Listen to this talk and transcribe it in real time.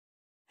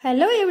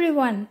Hello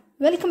everyone,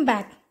 welcome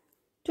back.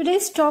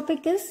 Today's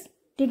topic is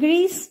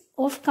degrees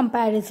of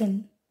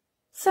comparison.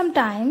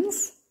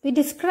 Sometimes we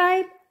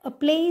describe a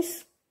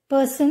place,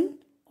 person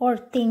or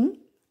thing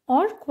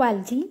or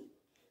quality,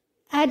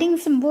 adding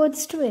some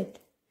words to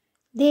it.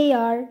 They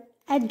are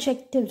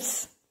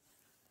adjectives.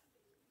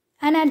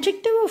 An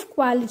adjective of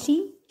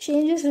quality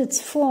changes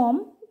its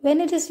form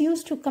when it is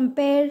used to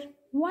compare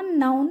one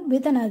noun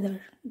with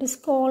another. It is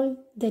called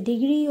the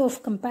degree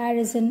of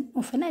comparison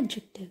of an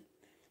adjective.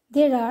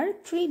 There are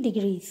 3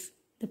 degrees: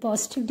 the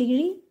positive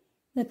degree,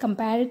 the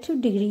comparative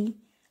degree,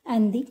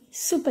 and the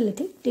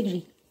superlative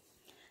degree.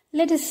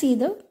 Let us see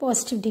the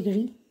positive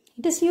degree.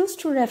 It is used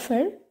to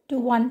refer to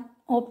one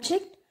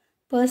object,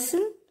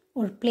 person,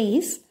 or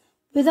place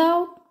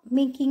without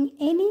making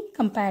any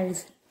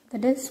comparison.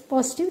 That is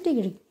positive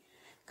degree.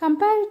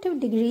 Comparative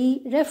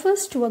degree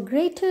refers to a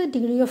greater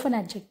degree of an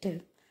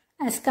adjective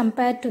as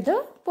compared to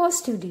the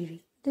positive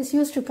degree. It is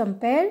used to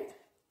compare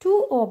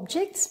 2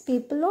 objects,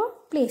 people, or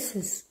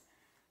places.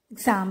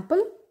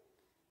 Example,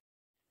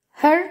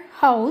 her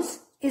house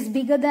is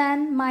bigger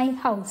than my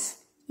house.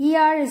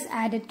 ER is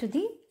added to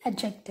the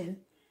adjective.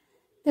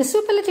 The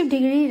superlative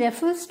degree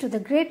refers to the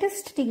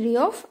greatest degree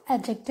of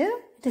adjective.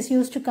 It is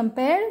used to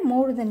compare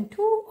more than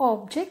 2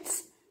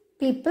 objects,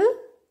 people,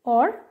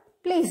 or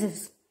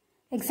places.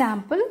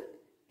 Example,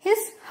 his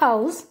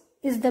house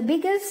is the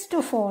biggest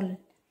of all.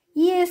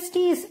 EST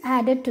is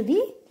added to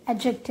the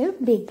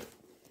adjective big.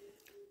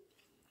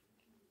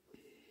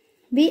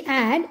 We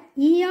add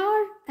ER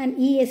and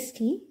EST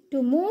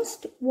to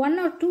most 1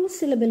 or 2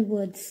 syllable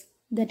words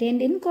that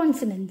end in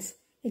consonants.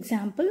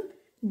 Example,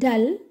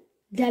 dull,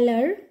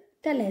 duller,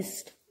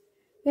 dullest.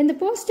 When the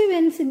positive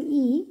ends in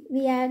E,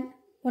 we add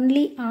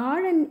only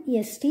R and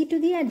EST to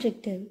the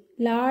adjective.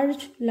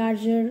 Large,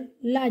 larger,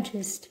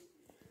 largest.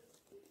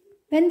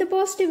 When the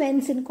positive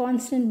ends in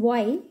consonant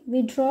Y,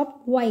 we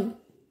drop Y.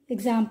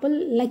 Example,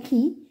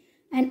 lucky,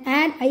 and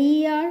add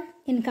IER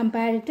in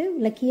comparative,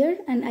 luckier,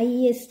 and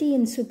IEST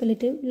in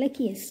superlative,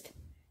 luckiest.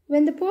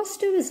 When the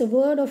positive is a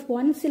word of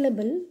 1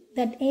 syllable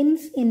that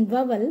ends in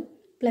vowel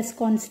plus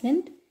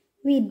consonant,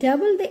 we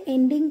double the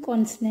ending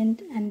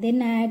consonant and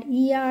then add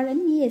ER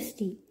and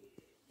EST.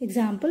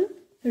 Example,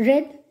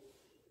 red,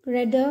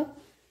 redder,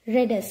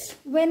 reddest.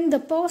 When the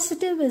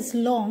positive is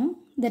long,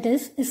 that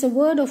is a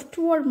word of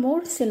 2 or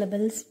more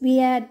syllables,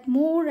 we add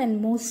more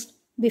and most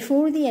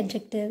before the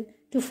adjective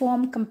to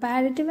form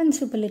comparative and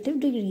superlative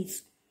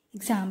degrees.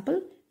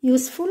 Example,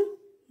 useful,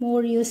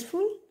 more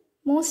useful,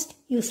 most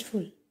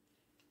useful.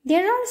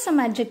 There are some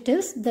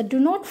adjectives that do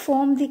not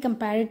form the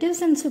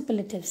comparatives and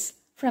superlatives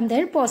from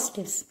their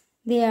positives.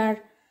 They are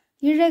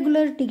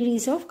irregular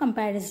degrees of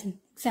comparison.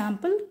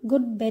 Example,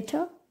 good,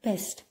 better,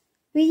 best.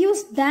 We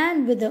use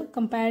than with a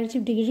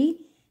comparative degree.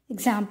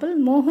 Example,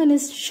 Mohan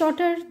is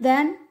shorter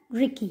than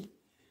Ricky.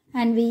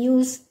 And we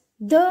use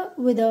the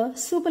with a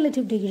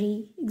superlative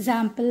degree.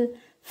 Example,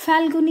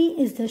 Falguni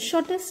is the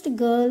shortest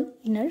girl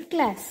in her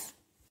class.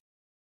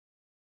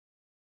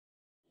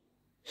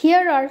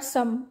 Here are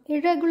some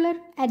irregular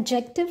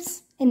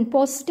adjectives in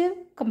positive,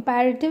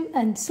 comparative,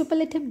 and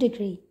superlative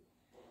degree.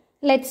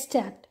 Let's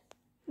start.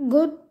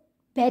 Good,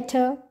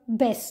 better,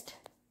 best.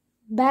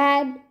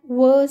 Bad,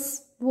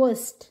 worse,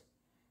 worst.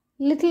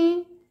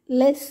 Little,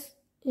 less,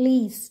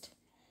 least.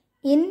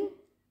 In,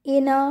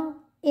 inner,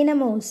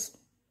 innermost.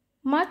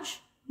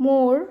 Much,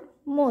 more,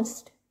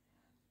 most.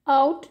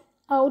 Out,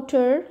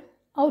 outer,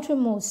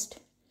 outermost.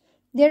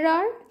 There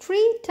are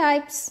 3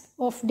 types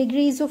of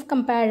degrees of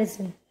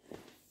comparison.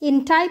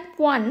 In type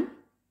 1,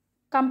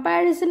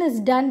 comparison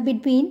is done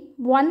between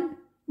one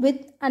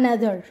with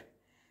another.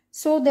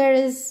 So there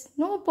is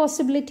no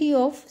possibility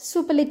of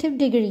superlative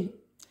degree.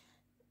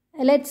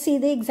 Let's see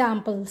the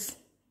examples.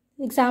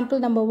 Example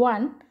number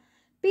 1,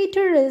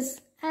 Peter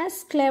is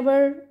as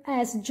clever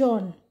as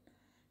John.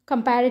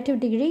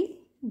 Comparative degree,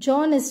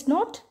 John is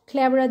not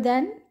cleverer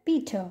than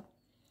Peter.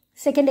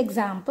 Second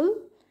example,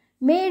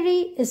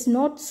 Mary is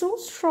not so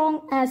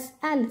strong as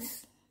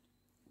Alice.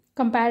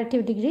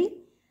 Comparative degree,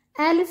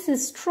 Alice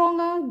is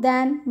stronger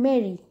than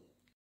Mary.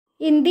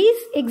 In these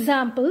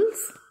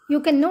examples, you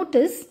can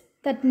notice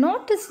that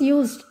not is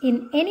used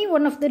in any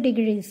one of the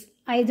degrees,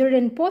 either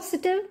in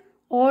positive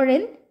or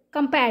in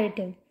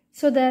comparative,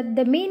 so that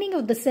the meaning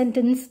of the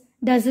sentence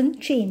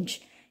doesn't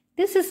change.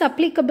 This is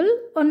applicable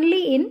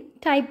only in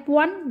type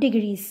 1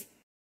 degrees.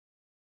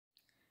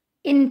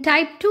 In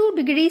type 2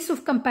 degrees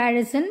of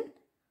comparison,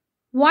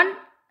 1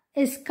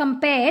 is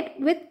compared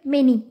with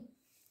many.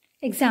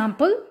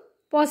 Example,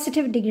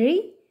 positive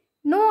degree,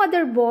 no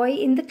other boy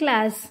in the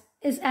class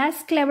is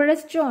as clever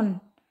as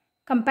John.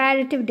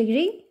 Comparative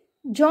degree,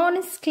 John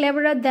is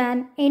cleverer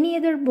than any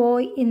other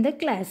boy in the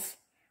class.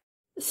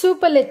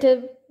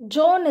 Superlative,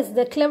 John is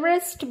the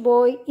cleverest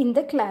boy in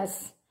the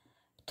class.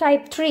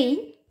 Type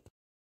 3,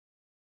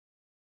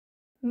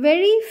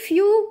 very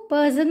few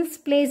persons,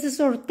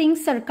 places, or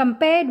things are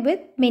compared with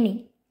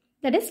many.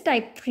 That is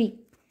type 3.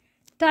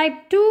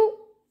 Type 2,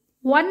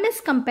 1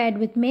 is compared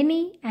with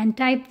many, and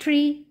type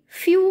 3,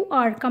 few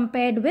are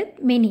compared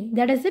with many.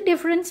 That is the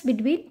difference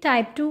between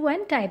type 2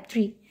 and type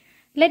 3.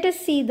 Let us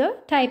see the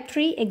type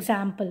 3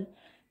 example.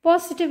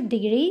 Positive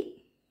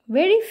degree.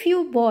 Very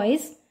few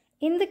boys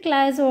in the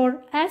class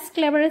are as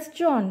clever as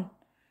John.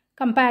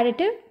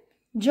 Comparative.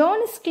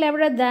 John is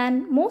cleverer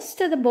than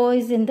most of the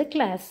boys in the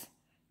class.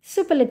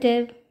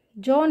 Superlative.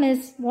 John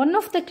is one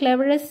of the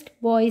cleverest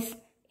boys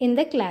in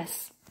the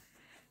class.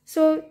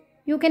 So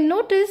you can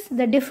notice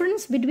the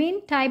difference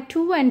between type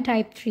 2 and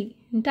type 3.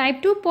 In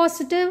type 2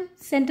 positive,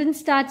 sentence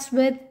starts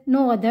with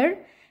no other.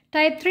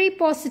 Type 3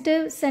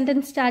 positive,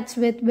 sentence starts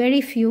with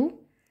very few.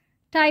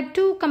 Type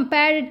 2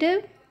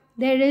 comparative,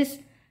 there is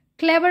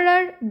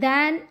cleverer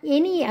than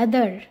any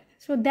other.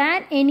 So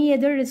than any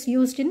other is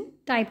used in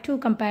type 2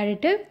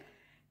 comparative.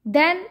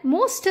 Then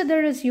most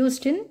other is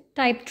used in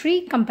type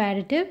 3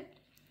 comparative.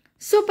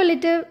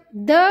 Superlative,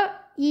 the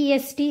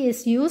est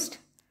is used.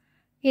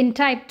 In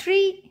type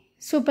 3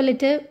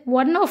 superlative,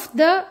 one of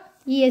the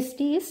est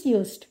is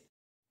used.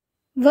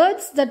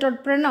 Words that are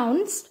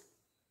pronounced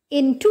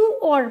in 2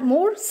 or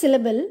more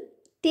syllable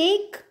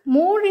take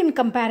more in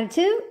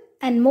comparative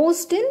and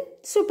most in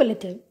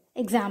superlative.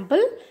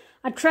 Example,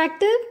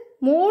 attractive,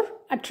 more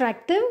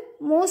attractive,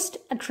 most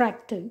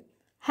attractive.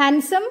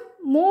 Handsome,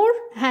 more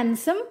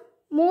handsome,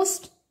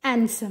 most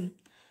handsome.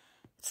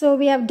 So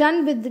we have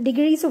done with the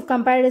degrees of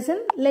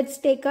comparison. Let's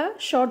take a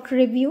short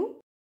review.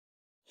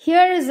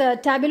 Here is a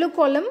tabular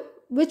column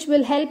which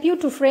will help you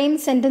to frame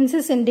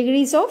sentences in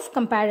degrees of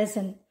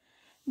comparison.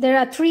 There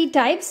are 3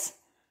 types.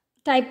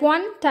 Type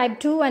 1, type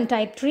 2 and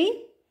type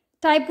 3.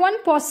 Type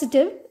 1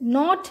 positive,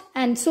 not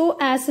and so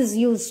as is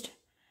used.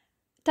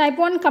 Type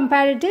 1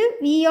 comparative,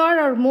 er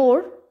or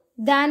more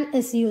than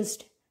is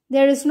used.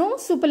 There is no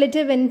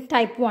superlative in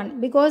type 1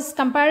 because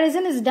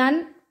comparison is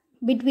done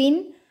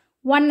between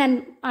one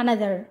and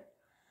another.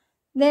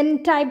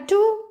 Then type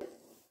 2,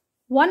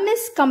 one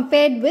is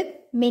compared with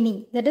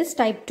many, that is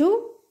type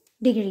 2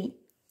 degree.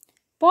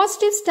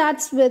 Positive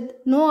starts with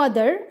no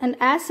other and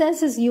as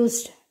is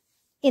used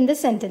in the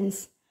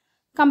sentence.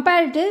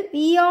 Comparative,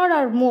 er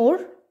or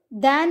more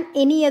than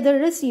any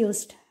other is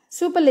used.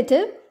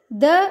 Superlative,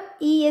 the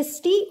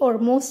est or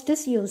most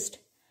is used.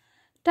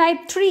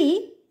 Type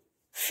 3,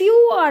 few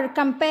are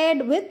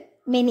compared with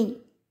many.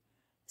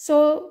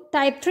 So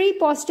type 3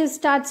 positive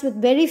starts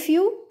with very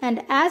few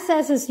and as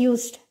is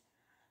used.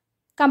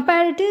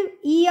 Comparative,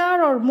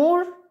 er or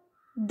more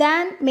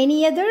than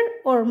many other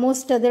or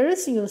most other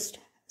is used.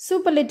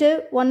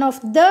 Superlative, one of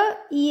the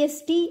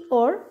est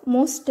or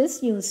most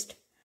is used.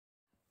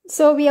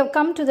 So we have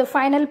come to the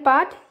final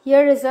part.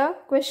 Here is a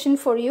question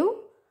for you.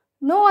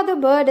 No other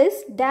bird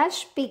is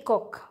dash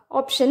peacock.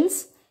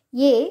 Options: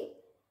 A,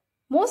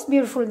 most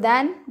beautiful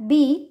than,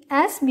 B,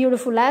 as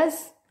beautiful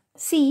as,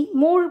 C,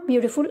 more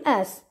beautiful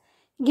as.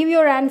 Give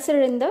your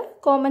answer in the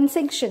comment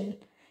section.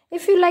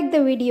 If you like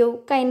the video,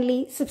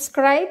 kindly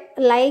subscribe,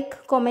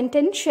 like, comment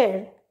and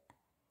share.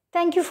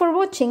 Thank you for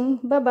watching.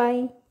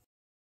 Bye-bye.